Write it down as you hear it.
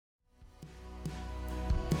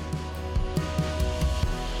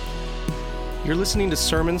You're listening to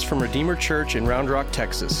sermons from Redeemer Church in Round Rock,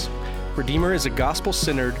 Texas. Redeemer is a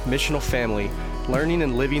gospel-centered, missional family learning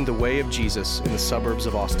and living the way of Jesus in the suburbs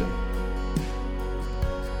of Austin.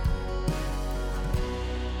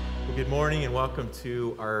 Well, good morning and welcome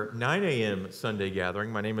to our 9 a.m. Sunday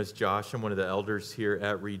gathering. My name is Josh. I'm one of the elders here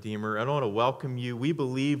at Redeemer. I want to welcome you. We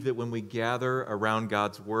believe that when we gather around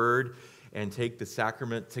God's Word and take the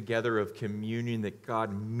sacrament together of communion, that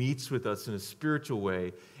God meets with us in a spiritual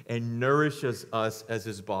way and nourishes us as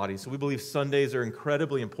His body. So we believe Sundays are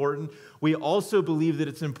incredibly important. We also believe that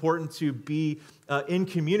it's important to be in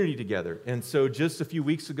community together. And so just a few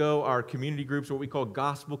weeks ago, our community groups, what we call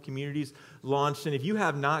gospel communities, launched. And if you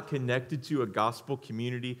have not connected to a gospel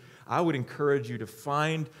community, I would encourage you to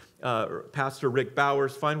find Pastor Rick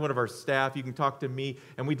Bowers, find one of our staff. You can talk to me,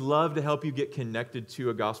 and we'd love to help you get connected to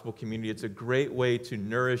a gospel community. It's a great way to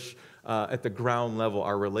nourish at the ground level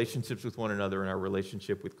our relationships with one another and our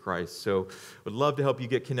relationship with Christ. So would love to help you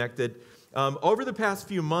get connected. Over the past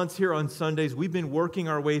few months here on Sundays, we've been working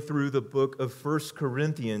our way through the book of 1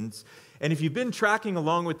 Corinthians. And if you've been tracking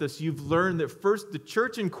along with us, you've learned that first the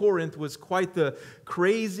church in Corinth was quite the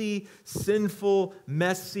crazy, sinful,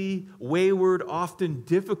 messy, wayward, often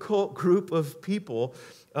difficult group of people,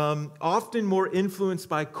 often more influenced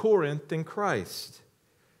by Corinth than Christ.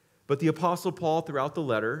 But the Apostle Paul, throughout the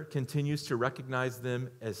letter, continues to recognize them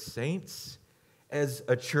as saints, as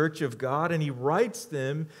a church of God, and he writes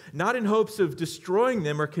them not in hopes of destroying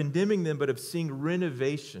them or condemning them, but of seeing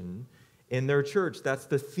renovation in their church. That's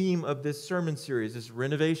the theme of this sermon series, is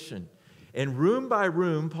renovation. And room by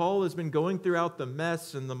room, Paul has been going throughout the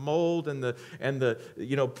mess and the mold and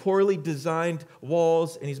the poorly designed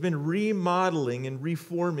walls, and he's been remodeling and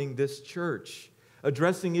reforming this church,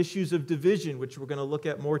 addressing issues of division, which we're going to look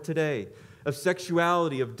at more today, of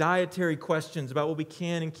sexuality, of dietary questions about what we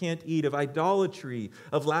can and can't eat, of idolatry,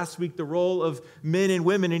 of last week the role of men and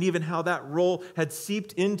women, and even how that role had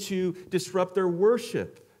seeped into disrupt their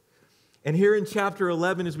worship. And here in chapter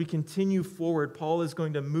 11, as we continue forward, Paul is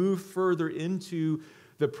going to move further into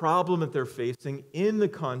the problem that they're facing in the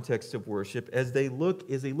context of worship as he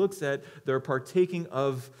looks at their partaking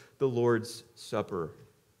of the Lord's Supper.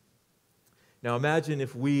 Now imagine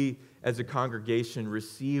if we, as a congregation,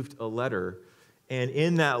 received a letter, and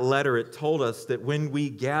in that letter it told us that when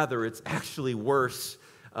we gather, it's actually worse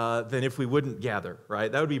than if we wouldn't gather,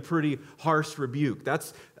 right? That would be a pretty harsh rebuke.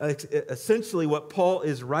 That's essentially what Paul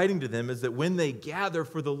is writing to them, is that when they gather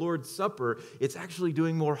for the Lord's Supper, it's actually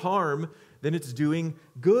doing more harm than it's doing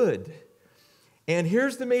good. And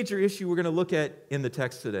here's the major issue we're going to look at in the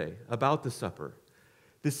text today about the supper.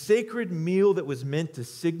 The sacred meal that was meant to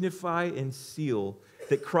signify and seal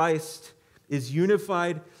that Christ is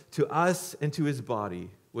unified to us and to His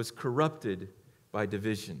body was corrupted by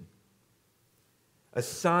division. A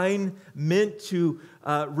sign meant to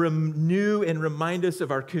renew and remind us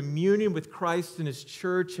of our communion with Christ and His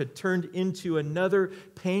church had turned into another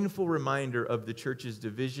painful reminder of the church's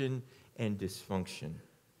division and dysfunction.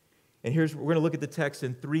 And we're going to look at the text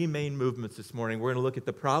in three main movements this morning. We're going to look at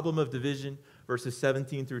the problem of division, verses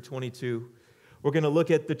 17 through 22. We're going to look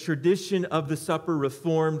at the tradition of the supper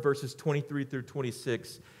reformed, verses 23 through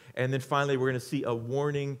 26. And then finally, we're going to see a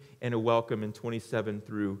warning and a welcome in 27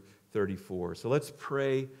 through 34. So let's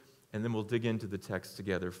pray, and then we'll dig into the text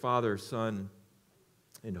together. Father, Son,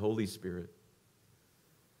 and Holy Spirit,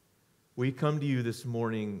 we come to you this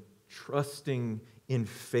morning trusting in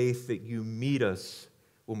faith that you meet us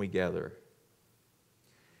when we gather.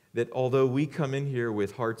 That although we come in here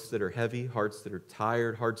with hearts that are heavy, hearts that are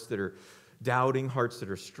tired, hearts that are doubting, hearts that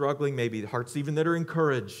are struggling, maybe hearts even that are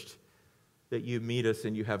encouraged, that you meet us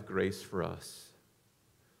and you have grace for us.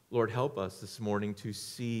 Lord, help us this morning to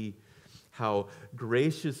see how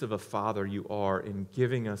gracious of a Father you are in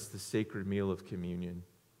giving us the sacred meal of communion.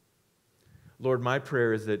 Lord, my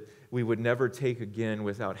prayer is that we would never take again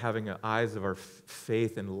without having the eyes of our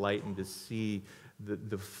faith enlightened to see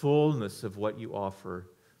the fullness of what you offer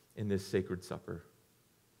in this sacred supper.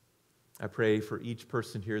 I pray for each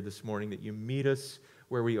person here this morning that you meet us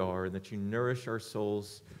where we are and that you nourish our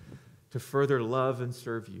souls to further love and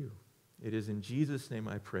serve you. It is in Jesus' name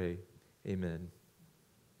I pray. Amen.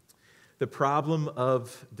 The problem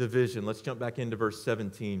of division. Let's jump back into verse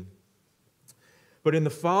 17. But in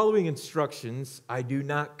the following instructions, I do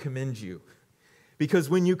not commend you, because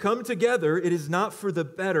when you come together, it is not for the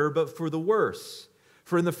better, but for the worse.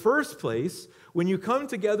 For in the first place, when you come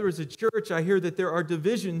together as a church, I hear that there are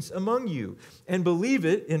divisions among you, and believe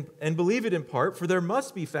it in part, for there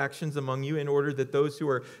must be factions among you in order that those who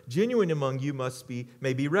are genuine among you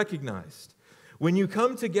may be recognized. When you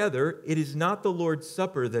come together, it is not the Lord's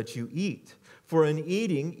Supper that you eat, For in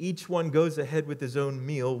eating, each one goes ahead with his own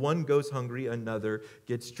meal. One goes hungry, another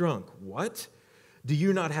gets drunk. What? Do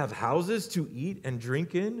you not have houses to eat and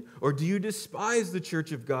drink in? Or do you despise the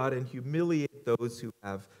church of God and humiliate those who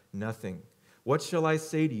have nothing? What shall I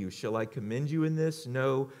say to you? Shall I commend you in this?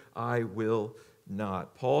 No, I will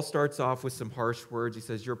not. Paul starts off with some harsh words. He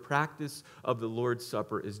says, your practice of the Lord's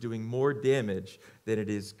Supper is doing more damage than it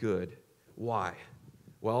is good. Why?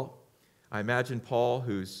 Well, I imagine Paul,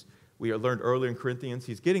 we learned earlier in Corinthians,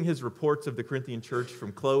 he's getting his reports of the Corinthian church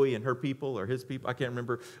from Chloe and her people, or his people. I can't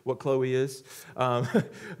remember what Chloe is.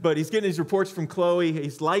 But he's getting his reports from Chloe.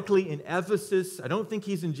 He's likely in Ephesus. I don't think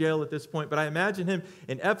he's in jail at this point, but I imagine him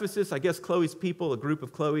in Ephesus. I guess Chloe's people, a group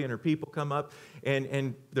of Chloe and her people come up,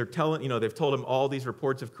 and they're telling, they've told him all these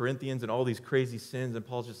reports of Corinthians and all these crazy sins, and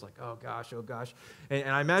Paul's just like, oh gosh. And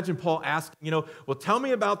I imagine Paul asking, well, tell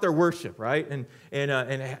me about their worship, right? And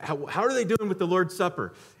how are they doing with the Lord's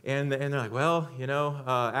Supper? And they're like, well,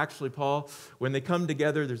 actually, Paul, when they come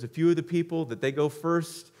together, there's a few of the people that they go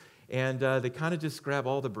first, and they kind of just grab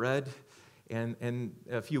all the bread. And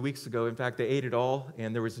a few weeks ago, in fact, they ate it all,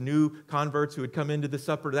 and there was new converts who had come into the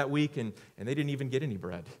supper that week, and they didn't even get any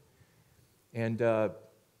bread. And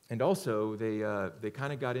also, they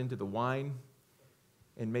kind of got into the wine,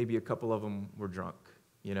 and maybe a couple of them were drunk,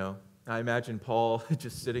 I imagine Paul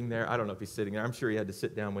just sitting there. I don't know if he's sitting there. I'm sure he had to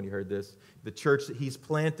sit down when he heard this. The church that he's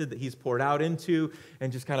planted, that he's poured out into,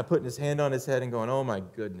 and just kind of putting his hand on his head and going, oh my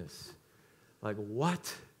goodness. Like,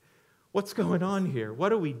 what? What's going on here?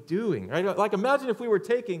 What are we doing? Right? Like, imagine if we were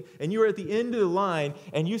taking, and you were at the end of the line,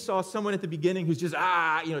 and you saw someone at the beginning who's just,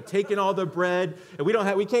 taking all the bread, and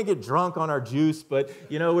we can't get drunk on our juice, but,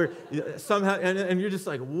 we're somehow, and you're just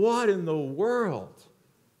like, what in the world?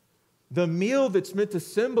 The meal that's meant to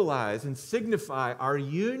symbolize and signify our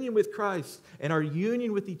union with Christ and our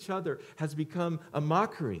union with each other has become a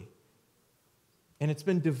mockery. And it's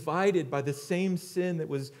been divided by the same sin that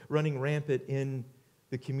was running rampant in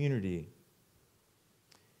the community.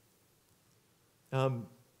 And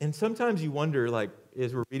sometimes you wonder, like,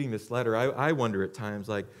 as we're reading this letter, I wonder at times,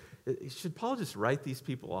 like, should Paul just write these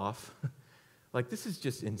people off? Like, this is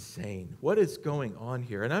just insane. What is going on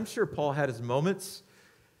here? And I'm sure Paul had his moments.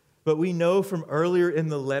 But we know from earlier in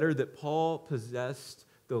the letter that Paul possessed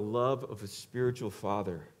the love of a spiritual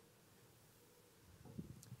father.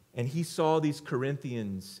 And he saw these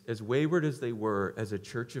Corinthians, as wayward as they were, as a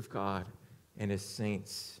church of God and as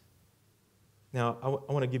saints. Now, I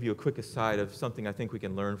want to give you a quick aside of something I think we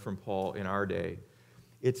can learn from Paul in our day.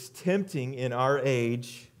 It's tempting in our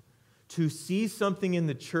age to see something in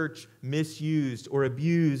the church misused or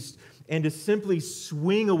abused and to simply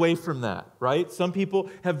swing away from that, right? Some people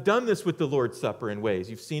have done this with the Lord's Supper in ways.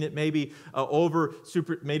 You've seen it maybe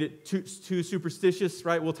made it too superstitious,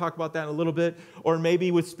 right? We'll talk about that in a little bit. Or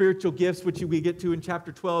maybe with spiritual gifts, which we get to in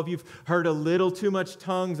chapter 12, you've heard a little too much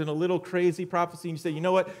tongues and a little crazy prophecy, and you say, you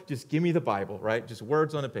know what? Just give me the Bible, right? Just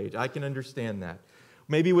words on a page. I can understand that.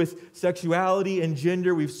 Maybe with sexuality and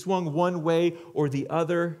gender, we've swung one way or the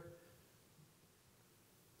other.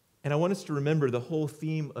 And I want us to remember the whole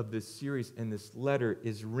theme of this series and this letter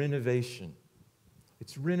is renovation.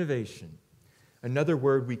 It's renovation. Another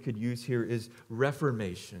word we could use here is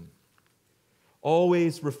reformation.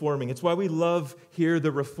 Always reforming. It's why we love here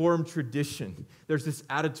the Reformed tradition. There's this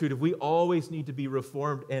attitude of we always need to be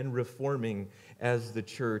reformed and reforming as the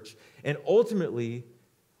church. And ultimately,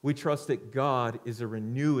 we trust that God is a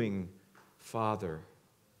renewing Father.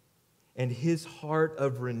 And his heart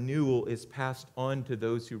of renewal is passed on to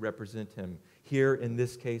those who represent him. Here, in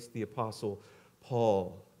this case, the Apostle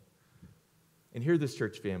Paul. And hear this,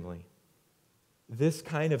 church family. This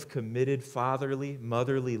kind of committed fatherly,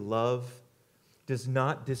 motherly love does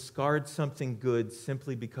not discard something good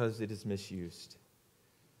simply because it is misused.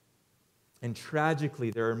 And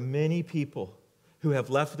tragically, there are many people who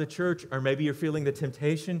have left the church, or maybe you're feeling the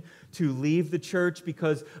temptation to leave the church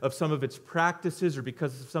because of some of its practices or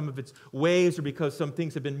because of some of its ways or because some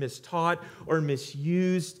things have been mistaught or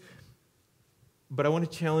misused. But I want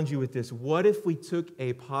to challenge you with this. What if we took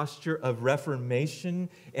a posture of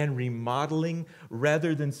reformation and remodeling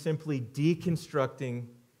rather than simply deconstructing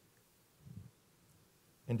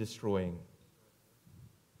and destroying?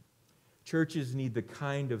 Churches need the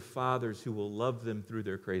kind of fathers who will love them through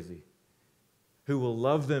their crazy, who will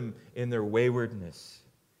love them in their waywardness,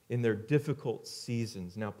 in their difficult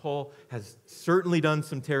seasons. Now, Paul has certainly done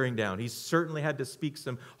some tearing down. He's certainly had to speak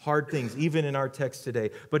some hard things, even in our text today.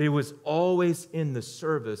 But it was always in the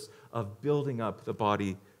service of building up the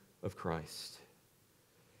body of Christ.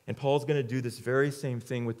 And Paul's going to do this very same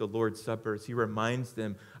thing with the Lord's Supper as he reminds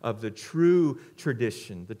them of the true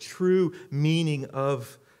tradition, the true meaning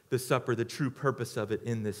of the supper, the true purpose of it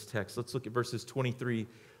in this text. Let's look at verses 23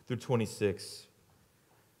 through 26.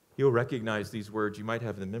 You'll recognize these words. You might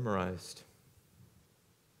have them memorized.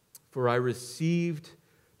 For I received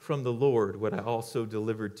from the Lord what I also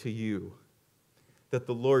delivered to you, that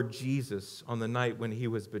the Lord Jesus, on the night when he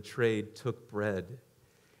was betrayed, took bread.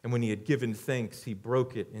 And when he had given thanks, he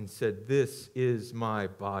broke it and said, "This is my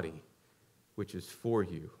body, which is for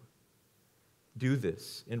you. Do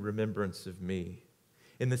this in remembrance of me."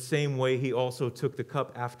 In the same way, he also took the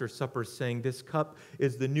cup after supper, saying, "This cup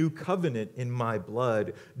is the new covenant in my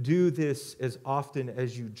blood. Do this as often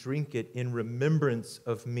as you drink it in remembrance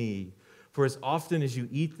of me. For as often as you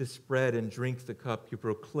eat this bread and drink the cup, you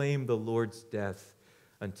proclaim the Lord's death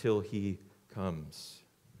until he comes."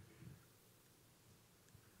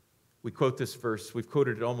 We quote this verse. We've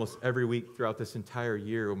quoted it almost every week throughout this entire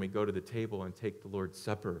year when we go to the table and take the Lord's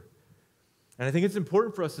Supper. And I think it's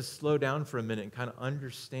important for us to slow down for a minute and kind of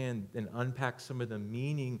understand and unpack some of the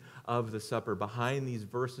meaning of the supper behind these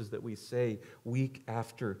verses that we say week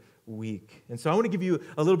after week. And so I want to give you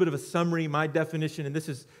a little bit of a summary, my definition, and this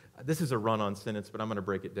is a run-on sentence, but I'm going to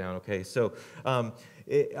break it down, okay? So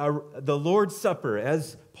the Lord's Supper,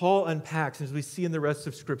 as Paul unpacks, as we see in the rest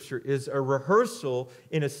of Scripture, is a rehearsal,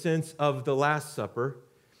 in a sense, of the Last Supper,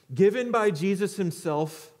 given by Jesus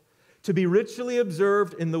himself to be ritually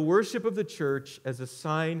observed in the worship of the church as a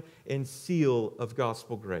sign and seal of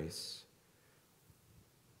gospel grace.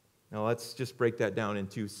 Now let's just break that down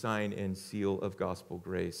into sign and seal of gospel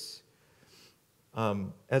grace.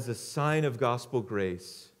 As a sign of gospel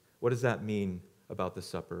grace, what does that mean about the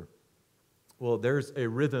supper? Well, there's a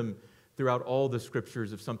rhythm throughout all the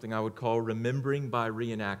Scriptures of something I would call remembering by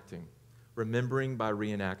reenacting. Remembering by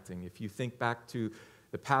reenacting. If you think back to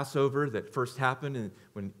the Passover that first happened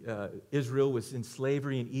when Israel was in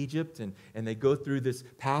slavery in Egypt, and they go through this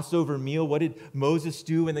Passover meal. What did Moses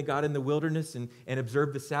do when they got in the wilderness and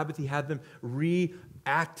observed the Sabbath? He had them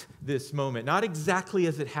reenact this moment. Not exactly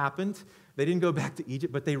as it happened. They didn't go back to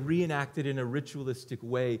Egypt, but they reenacted in a ritualistic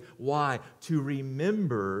way. Why? To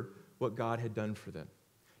remember what God had done for them.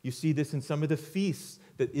 You see this in some of the feasts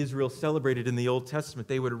that Israel celebrated in the Old Testament.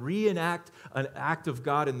 They would reenact an act of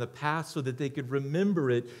God in the past so that they could remember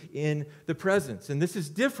it in the present. And this is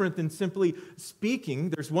different than simply speaking.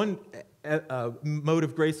 There's one mode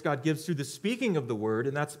of grace God gives through the speaking of the word,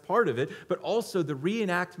 and that's part of it. But also the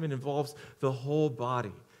reenactment involves the whole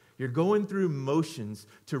body. You're going through motions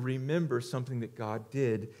to remember something that God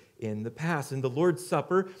did in the past. And the Lord's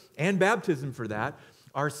Supper and baptism, for that,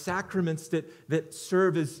 are sacraments that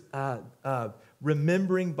serve as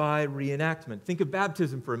remembering by reenactment. Think of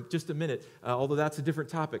baptism for just a minute, although that's a different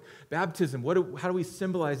topic. Baptism, how do we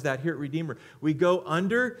symbolize that here at Redeemer? We go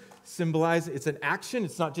under, symbolize, it's an action.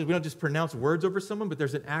 It's not just, we don't just pronounce words over someone, but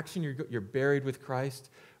there's an action. You're buried with Christ,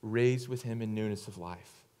 raised with him in newness of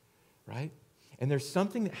life, right? And there's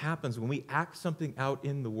something that happens when we act something out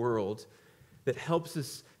in the world that helps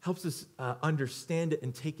us understand it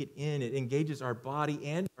and take it in. It engages our body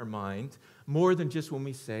and our mind more than just when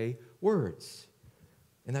we say words.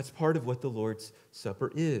 And that's part of what the Lord's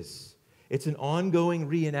Supper is. It's an ongoing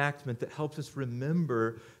reenactment that helps us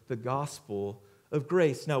remember the gospel of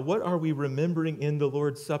grace. Now, what are we remembering in the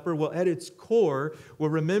Lord's Supper? Well, at its core, we're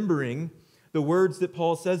remembering the words that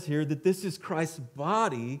Paul says here, that this is Christ's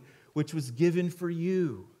body, which was given for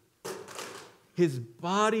you. His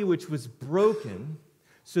body, which was broken,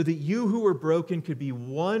 so that you who were broken could be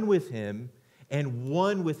one with him and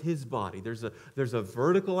one with his body. There's a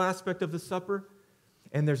vertical aspect of the supper,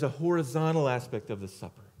 and there's a horizontal aspect of the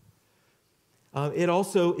supper. It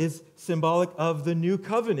also is symbolic of the new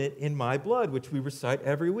covenant in my blood, which we recite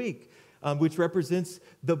every week, which represents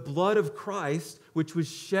the blood of Christ, which was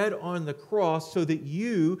shed on the cross so that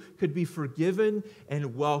you could be forgiven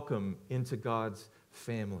and welcome into God's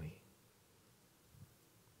family.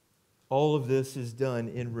 All of this is done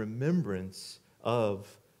in remembrance of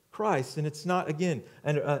Christ. And it's not, again,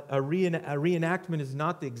 a reenactment is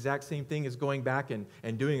not the exact same thing as going back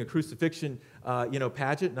and doing a crucifixion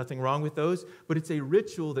pageant. Nothing wrong with those. But it's a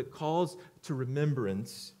ritual that calls to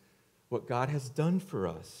remembrance what God has done for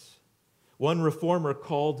us. One reformer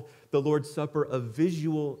called the Lord's Supper a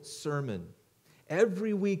visual sermon.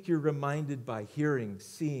 Every week you're reminded by hearing,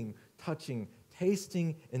 seeing, touching,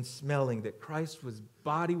 tasting, and smelling that Christ's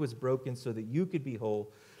body was broken so that you could be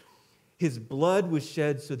whole. His blood was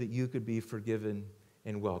shed so that you could be forgiven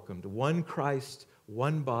and welcomed. One Christ,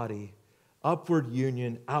 one body, upward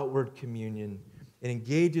union, outward communion. It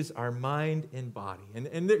engages our mind and body. And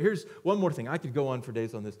here's one more thing. I could go on for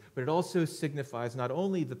days on this, but it also signifies not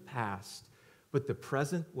only the past, but the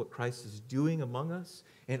present, what Christ is doing among us,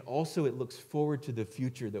 and also it looks forward to the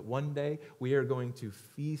future, that one day we are going to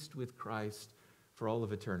feast with Christ for all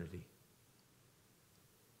of eternity.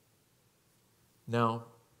 Now,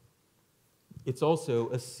 it's also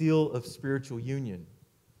a seal of spiritual union.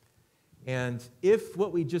 And if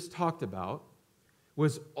what we just talked about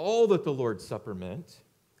was all that the Lord's Supper meant,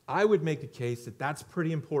 I would make a case that that's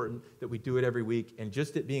pretty important that we do it every week, and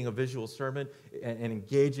just it being a visual sermon and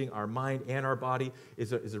engaging our mind and our body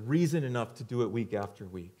is a reason enough to do it week after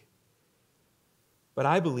week. But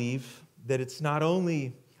I believe that it's not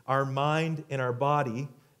only our mind and our body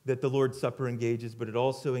that the Lord's Supper engages, but it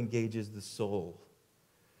also engages the soul.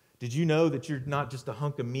 Did you know that you're not just a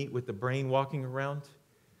hunk of meat with the brain walking around?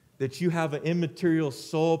 That you have an immaterial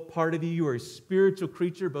soul part of you. You are a spiritual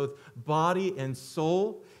creature, both body and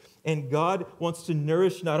soul. And God wants to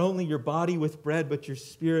nourish not only your body with bread, but your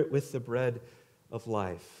spirit with the bread of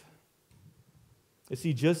life. You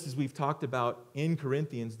see, just as we've talked about in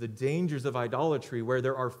Corinthians, the dangers of idolatry, where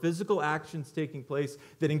there are physical actions taking place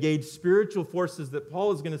that engage spiritual forces that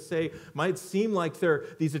Paul is going to say might seem like they're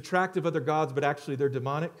these attractive other gods, but actually they're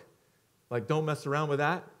demonic. Like, don't mess around with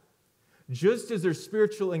that. Just as there's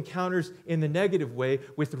spiritual encounters in the negative way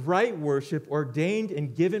with right worship ordained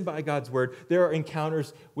and given by God's word, there are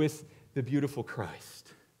encounters with the beautiful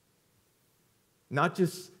Christ. Not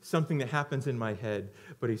just something that happens in my head,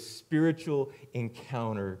 but a spiritual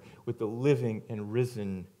encounter with the living and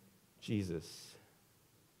risen Jesus.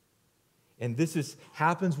 And this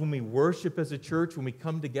happens when we worship as a church, when we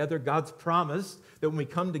come together. God's promised that when we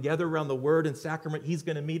come together around the Word and sacrament, He's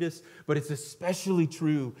going to meet us. But it's especially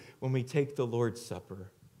true when we take the Lord's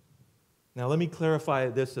Supper. Now, let me clarify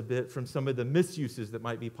this a bit from some of the misuses that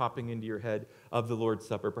might be popping into your head of the Lord's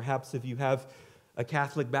Supper. Perhaps if you have a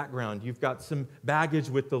Catholic background, you've got some baggage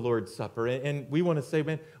with the Lord's Supper. And we want to say,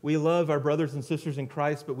 man, we love our brothers and sisters in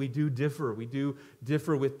Christ, but we do differ. We do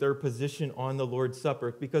differ with their position on the Lord's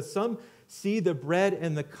Supper, because some see the bread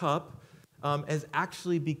and the cup as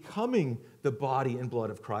actually becoming the body and blood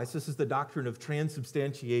of Christ. This is the doctrine of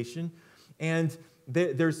transubstantiation. And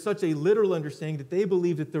there's such a literal understanding that they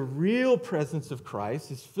believe that the real presence of Christ,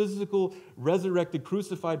 His physical, resurrected,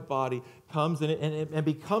 crucified body, comes and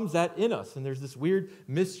becomes that in us. And there's this weird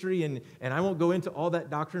mystery, and I won't go into all that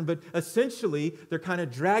doctrine, but essentially they're kind of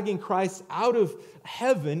dragging Christ out of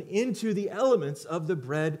heaven into the elements of the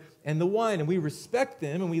bread and the wine. And we respect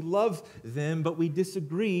them and we love them, but we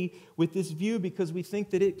disagree with this view because we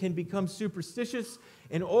think that it can become superstitious.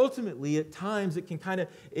 And ultimately, at times, it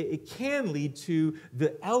can lead to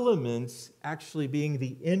the elements actually being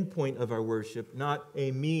the end point of our worship, not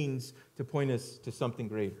a means to point us to something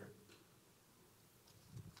greater.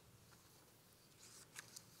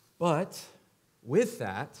 But with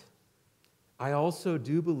that, I also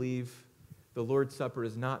do believe the Lord's Supper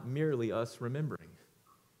is not merely us remembering,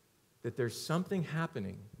 that there's something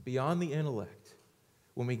happening beyond the intellect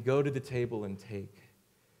when we go to the table and take.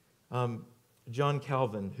 John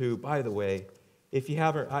Calvin, who, by the way, if you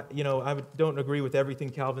haven't, I don't agree with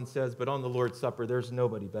everything Calvin says, but on the Lord's Supper, there's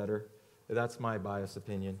nobody better. That's my biased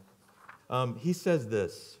opinion. He says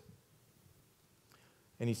this,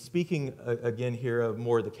 and he's speaking again here of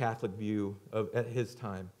more the Catholic view at his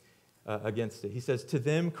time against it. He says, "To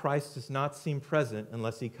them, Christ does not seem present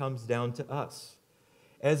unless He comes down to us,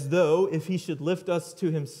 as though if He should lift us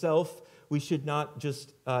to Himself, we should not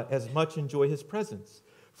just as much enjoy His presence.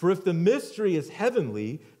 For if the mystery is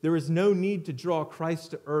heavenly, there is no need to draw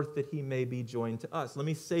Christ to earth that He may be joined to us." Let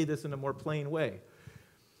me say this in a more plain way.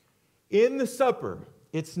 In the supper,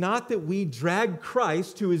 it's not that we drag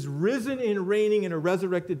Christ, who is risen and reigning in a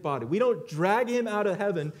resurrected body. We don't drag Him out of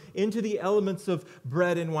heaven into the elements of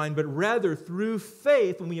bread and wine, but rather through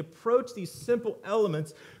faith, when we approach these simple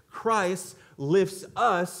elements, Christ lifts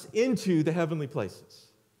us into the heavenly places.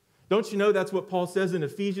 Don't you know that's what Paul says in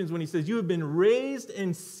Ephesians when he says, you have been raised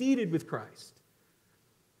and seated with Christ?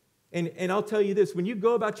 And I'll tell you this, when you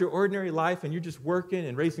go about your ordinary life and you're just working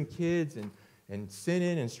and raising kids and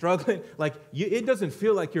sinning and struggling, it doesn't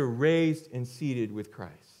feel like you're raised and seated with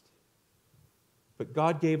Christ. But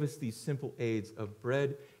God gave us these simple aids of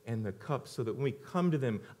bread and the cup so that when we come to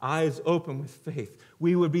them, eyes open with faith,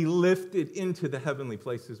 we would be lifted into the heavenly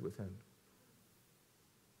places with Him.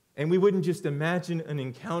 And we wouldn't just imagine an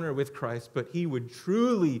encounter with Christ, but He would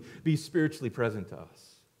truly be spiritually present to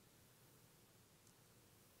us.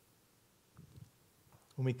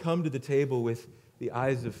 When we come to the table with the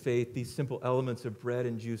eyes of faith, these simple elements of bread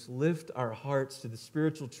and juice lift our hearts to the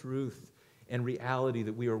spiritual truth and reality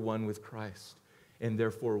that we are one with Christ and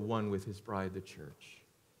therefore one with His bride, the church.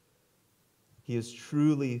 He is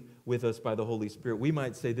truly with us by the Holy Spirit. We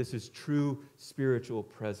might say this is true spiritual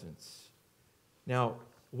presence. Now,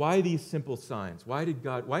 why these simple signs? Why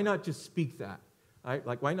not just speak that? Right?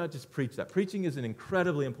 Like, why not just preach that? Preaching is an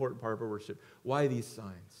incredibly important part of our worship. Why these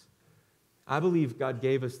signs? I believe God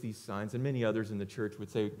gave us these signs, and many others in the church would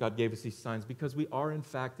say God gave us these signs because we are, in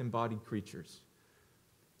fact, embodied creatures.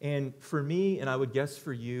 And for me, and I would guess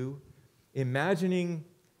for you, imagining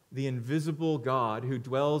the invisible God who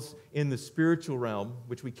dwells in the spiritual realm,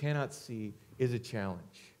 which we cannot see, is a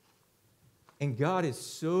challenge. And God is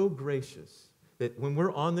so gracious that when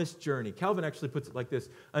we're on this journey, Calvin actually puts it like this: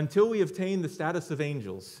 until we obtain the status of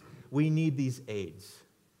angels, we need these aids.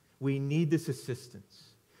 We need this assistance.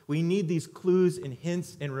 We need these clues and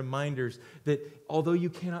hints and reminders that although you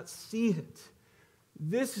cannot see it,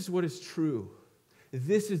 this is what is true.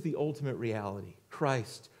 This is the ultimate reality.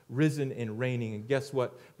 Christ risen and reigning. And guess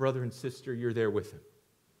what, brother and sister? You're there with him.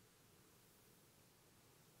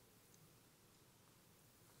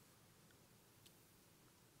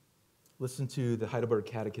 Listen to the Heidelberg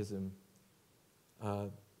Catechism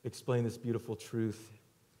explain this beautiful truth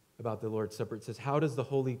about the Lord's Supper. It says, how does the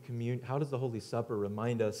Holy Supper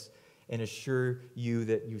remind us and assure you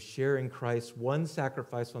that you share in Christ's one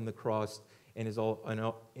sacrifice on the cross and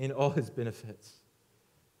in all his benefits?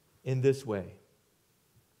 In this way,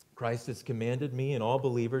 Christ has commanded me and all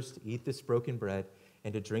believers to eat this broken bread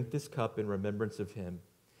and to drink this cup in remembrance of him.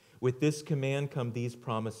 With this command come these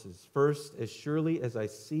promises. First, as surely as I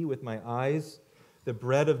see with my eyes the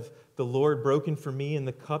bread of the Lord broken for me and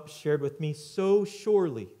the cup shared with me, so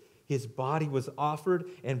surely his body was offered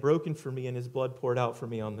and broken for me and his blood poured out for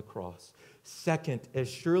me on the cross. Second, as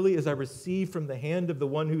surely as I receive from the hand of the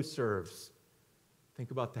one who serves.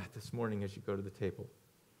 Think about that this morning as you go to the table.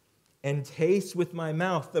 And taste with my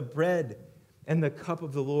mouth the bread and the cup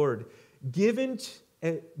of the Lord, given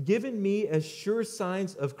me as sure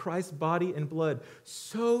signs of Christ's body and blood.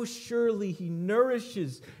 So surely he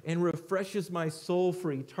nourishes and refreshes my soul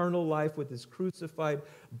for eternal life with his crucified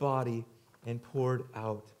body and poured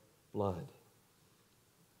out blood.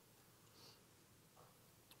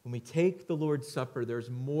 When we take the Lord's Supper, there's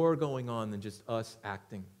more going on than just us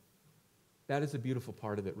acting. That is a beautiful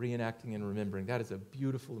part of it, reenacting and remembering. That is a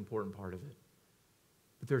beautiful, important part of it.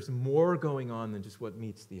 But there's more going on than just what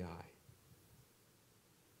meets the eye.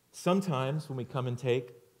 Sometimes when we come and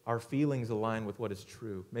take, our feelings align with what is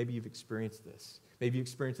true. Maybe you've experienced this. Maybe you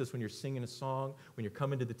experience this when you're singing a song, when you're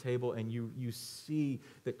coming to the table and you see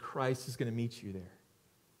that Christ is going to meet you there.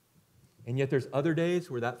 And yet there's other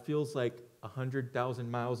days where that feels like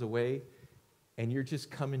 100,000 miles away and you're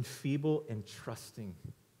just coming feeble and trusting.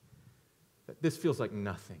 This feels like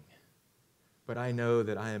nothing, but I know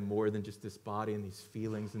that I am more than just this body and these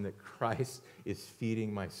feelings and that Christ is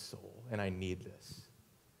feeding my soul, and I need this.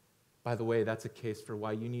 By the way, that's a case for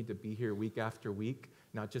why you need to be here week after week,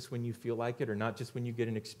 not just when you feel like it or not just when you get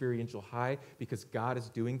an experiential high, because God is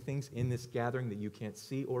doing things in this gathering that you can't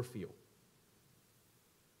see or feel.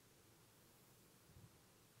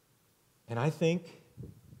 And I think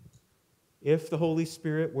if the Holy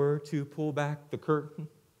Spirit were to pull back the curtain,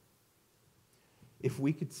 if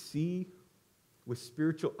we could see with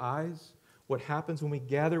spiritual eyes what happens when we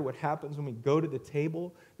gather, what happens when we go to the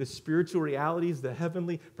table, the spiritual realities, the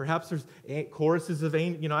heavenly, perhaps there's choruses of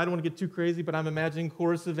angels. I don't want to get too crazy, but I'm imagining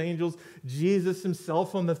chorus of angels, Jesus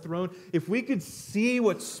himself on the throne. If we could see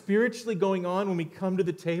what's spiritually going on when we come to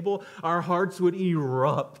the table, our hearts would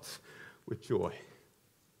erupt with joy.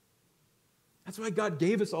 That's why God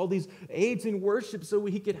gave us all these aids in worship so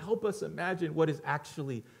he could help us imagine what is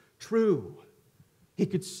actually true. He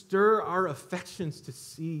could stir our affections to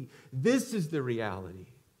see this is the reality.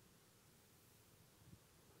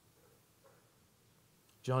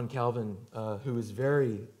 John Calvin, who is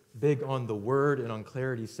very big on the word and on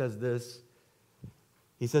clarity, says this.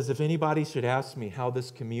 He says, if anybody should ask me how this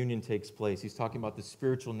communion takes place, he's talking about the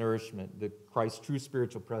spiritual nourishment, the Christ's true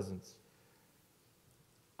spiritual presence.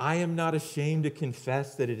 I am not ashamed to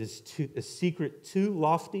confess that it is a secret too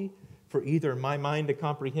lofty for either my mind to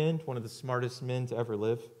comprehend, one of the smartest men to ever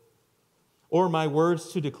live, or my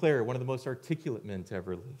words to declare, one of the most articulate men to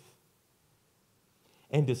ever live.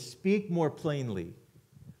 And to speak more plainly,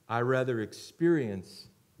 I rather experience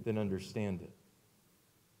than understand it.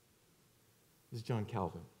 This is John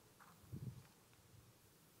Calvin.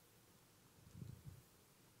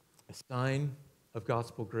 A sign of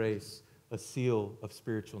gospel grace, a seal of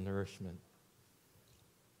spiritual nourishment.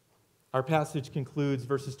 Our passage concludes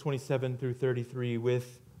verses 27 through 33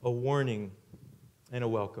 with a warning and a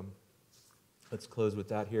welcome. Let's close with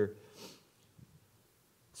that here.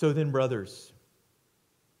 So then, brothers,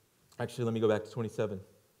 actually, let me go back to 27.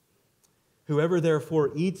 Whoever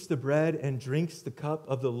therefore eats the bread and drinks the cup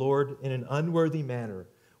of the Lord in an unworthy manner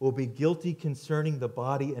will be guilty concerning the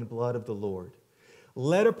body and blood of the Lord.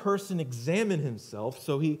 Let a person examine himself,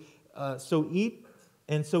 so eat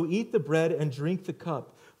the bread and drink the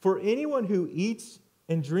cup. For anyone who eats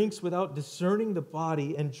and drinks without discerning the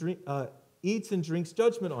body and eats and drinks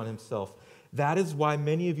judgment on himself. That is why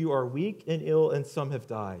many of you are weak and ill, and some have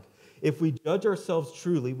died. If we judge ourselves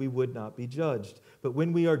truly, we would not be judged. But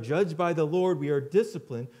when we are judged by the Lord, we are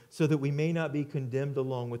disciplined so that we may not be condemned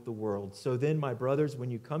along with the world. So then, my brothers, when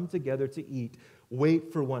you come together to eat,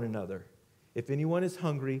 wait for one another. If anyone is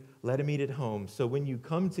hungry, let him eat at home. So when you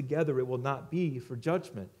come together, it will not be for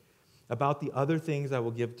judgment. About the other things, I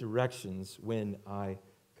will give directions when I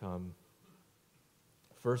come.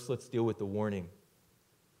 First, let's deal with the warning.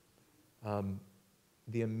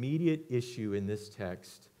 The immediate issue in this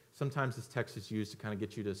text, sometimes this text is used to kind of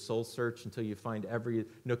get you to soul search until you find every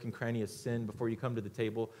nook and cranny of sin before you come to the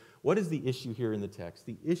table. What is the issue here in the text?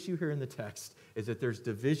 The issue here in the text is that there's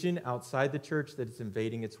division outside the church that is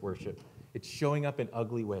invading its worship. It's showing up in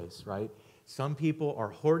ugly ways, right? Some people are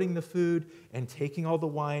hoarding the food and taking all the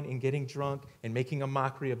wine and getting drunk and making a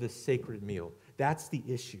mockery of this sacred meal. That's the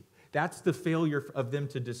issue. That's the failure of them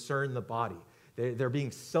to discern the body. They're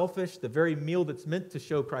being selfish. The very meal that's meant to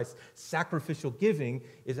show Christ's sacrificial giving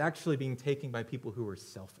is actually being taken by people who are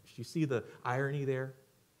selfish. You see the irony there?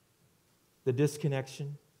 The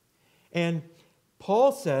disconnection? And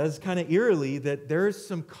Paul says, kind of eerily, that there's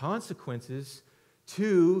some consequences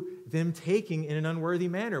to them taking in an unworthy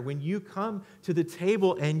manner. When you come to the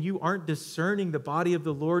table and you aren't discerning the body of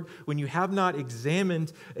the Lord, when you have not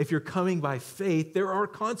examined if you're coming by faith, there are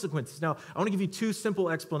consequences. Now, I want to give you two simple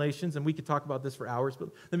explanations, and we could talk about this for hours, but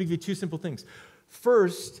let me give you two simple things.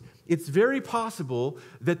 First, it's very possible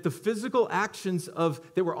that the physical actions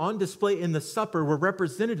that were on display in the supper were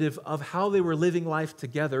representative of how they were living life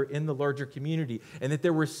together in the larger community, and that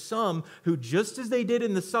there were some who, just as they did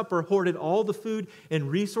in the supper, hoarded all the food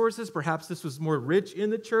and resources. Perhaps this was more rich in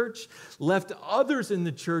the church, left others in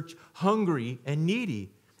the church hungry and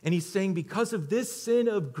needy. And he's saying because of this sin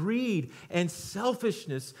of greed and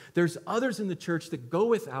selfishness, there's others in the church that go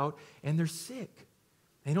without and they're sick.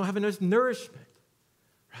 They don't have enough nourishment.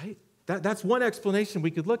 Right? That's one explanation we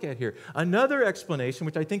could look at here. Another explanation,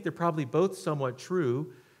 which I think they're probably both somewhat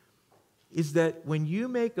true, is that when you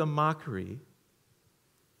make a mockery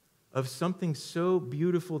of something so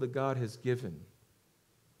beautiful that God has given,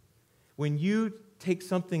 when you take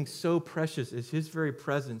something so precious as His very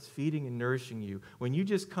presence feeding and nourishing you, when you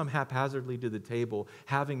just come haphazardly to the table,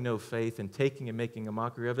 having no faith and taking and making a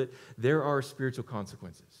mockery of it, there are spiritual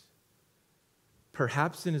consequences.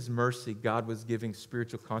 Perhaps in His mercy, God was giving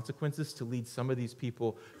spiritual consequences to lead some of these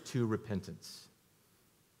people to repentance.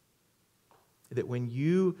 That when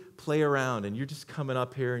you play around and you're just coming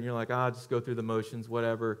up here and you're like, just go through the motions,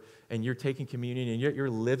 whatever, and you're taking communion and you're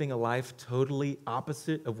living a life totally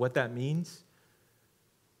opposite of what that means,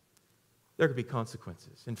 there could be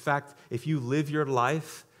consequences. In fact, if you live your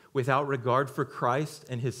life without regard for Christ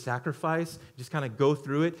and His sacrifice, just kind of go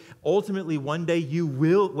through it, ultimately one day you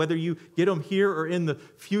will, whether you get them here or in the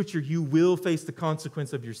future, you will face the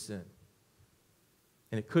consequence of your sin.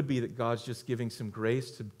 And it could be that God's just giving some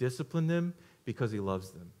grace to discipline them because He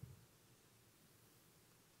loves them.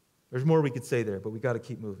 There's more we could say there, but we got to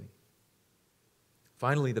keep moving.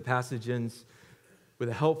 Finally, the passage ends with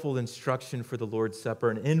a helpful instruction for the Lord's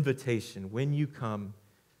Supper, an invitation. When you come,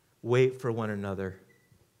 wait for one another.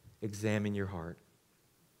 Examine your heart.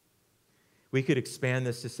 We could expand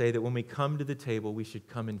this to say that when we come to the table, we should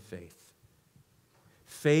come in faith.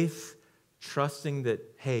 Faith, trusting that,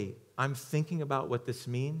 hey, I'm thinking about what this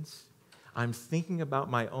means. I'm thinking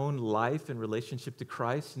about my own life and relationship to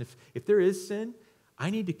Christ. And if there is sin,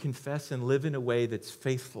 I need to confess and live in a way that's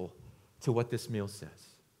faithful to what this meal says.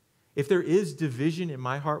 If there is division in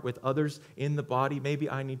my heart with others in the body, maybe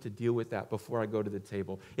I need to deal with that before I go to the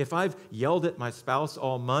table. If I've yelled at my spouse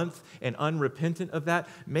all month and unrepentant of that,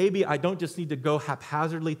 maybe I don't just need to go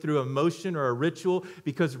haphazardly through a motion or a ritual,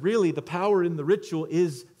 because really the power in the ritual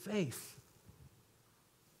is faith.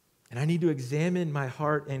 And I need to examine my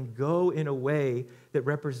heart and go in a way that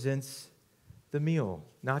represents the meal.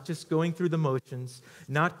 Not just going through the motions,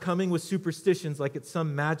 not coming with superstitions like it's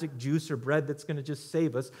some magic juice or bread that's going to just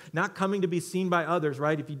save us, not coming to be seen by others,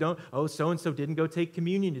 right? If you don't, so-and-so didn't go take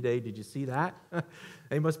communion today. Did you see that?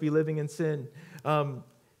 They must be living in sin.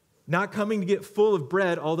 Not coming to get full of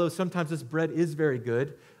bread, although sometimes this bread is very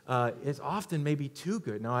good. It's often maybe too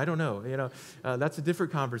good. No, I don't know. That's a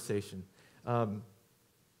different conversation. But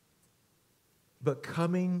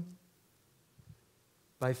coming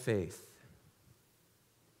by faith.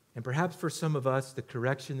 And perhaps for some of us, the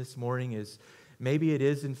correction this morning is maybe it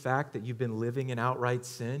is, in fact, that you've been living in outright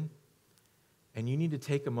sin. And you need to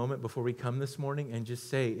take a moment before we come this morning and just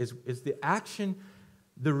say, is the action,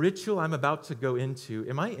 the ritual I'm about to go into,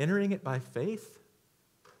 am I entering it by faith?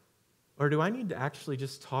 Or do I need to actually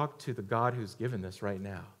just talk to the God who's given this right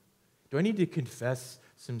now? Do I need to confess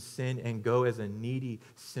some sin and go as a needy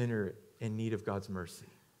sinner in need of God's mercy?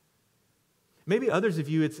 Maybe others of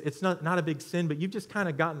you, it's not a big sin, but you've just kind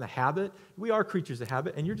of gotten the habit. We are creatures of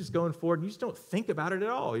habit, and you're just going forward, and you just don't think about it at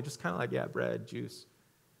all. You're just kind of like, yeah, bread, juice.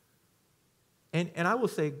 And I will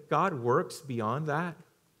say, God works beyond that.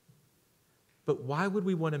 But why would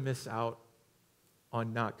we want to miss out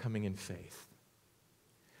on not coming in faith?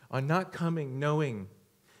 On not coming knowing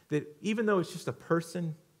that even though it's just a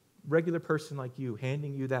person, regular person like you,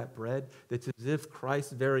 handing you that bread, that's as if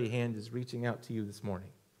Christ's very hand is reaching out to you this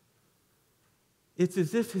morning. It's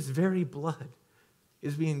as if his very blood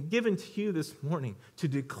is being given to you this morning to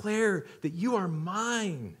declare that you are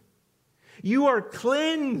mine. You are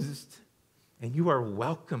cleansed. And you are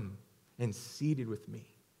welcome and seated with me.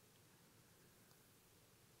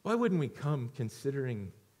 Why wouldn't we come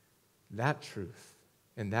considering that truth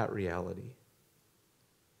and that reality?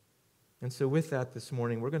 And so with that this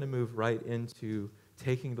morning, we're going to move right into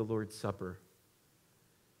taking the Lord's Supper.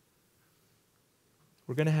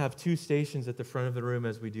 We're going to have 2 stations at the front of the room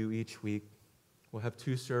as we do each week. We'll have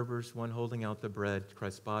 2 servers, one holding out the bread,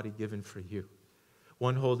 Christ's body given for you,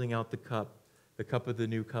 one holding out the cup of the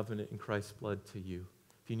new covenant in Christ's blood to you.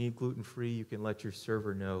 If you need gluten-free, you can let your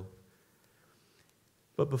server know.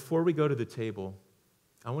 But before we go to the table,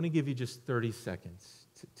 I want to give you just 30 seconds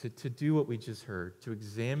to do what we just heard, to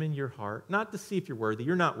examine your heart, not to see if you're worthy.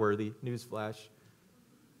 You're not worthy, newsflash.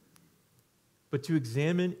 But to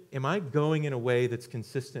examine, am I going in a way that's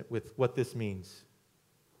consistent with what this means?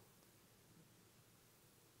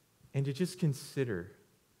 And to just consider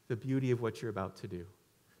the beauty of what you're about to do.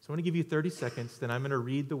 So I want to give you 30 seconds, then I'm going to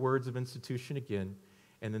read the words of institution again,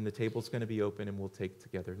 and then the table's going to be open and we'll take it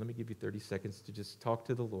together. Let me give you 30 seconds to just talk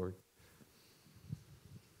to the Lord.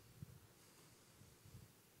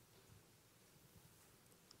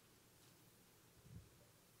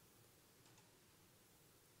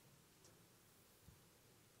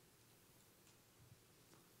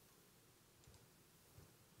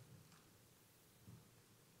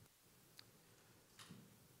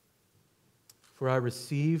 For I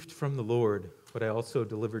received from the Lord what I also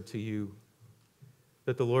delivered to you,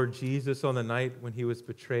 that the Lord Jesus, on the night when he was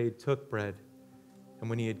betrayed, took bread, and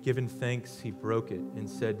when he had given thanks, he broke it and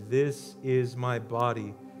said, "This is my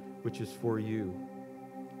body, which is for you.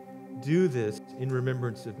 Do this in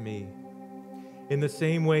remembrance of me." In the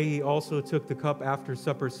same way, he also took the cup after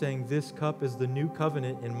supper, saying, "This cup is the new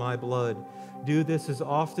covenant in my blood. Do this as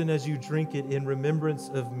often as you drink it in remembrance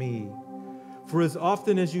of me. For as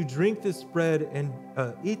often as you drink this bread and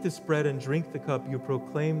eat this bread and drink the cup, you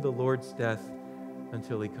proclaim the Lord's death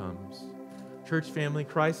until he comes." Church family,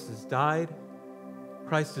 Christ has died.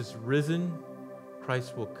 Christ is risen.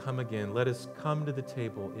 Christ will come again. Let us come to the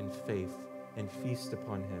table in faith and feast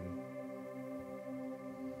upon him.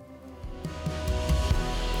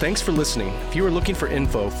 Thanks for listening. If you are looking for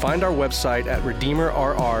info, find our website at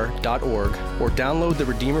redeemerrr.org or download the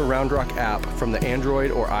Redeemer Round Rock app from the Android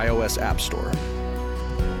or iOS App Store.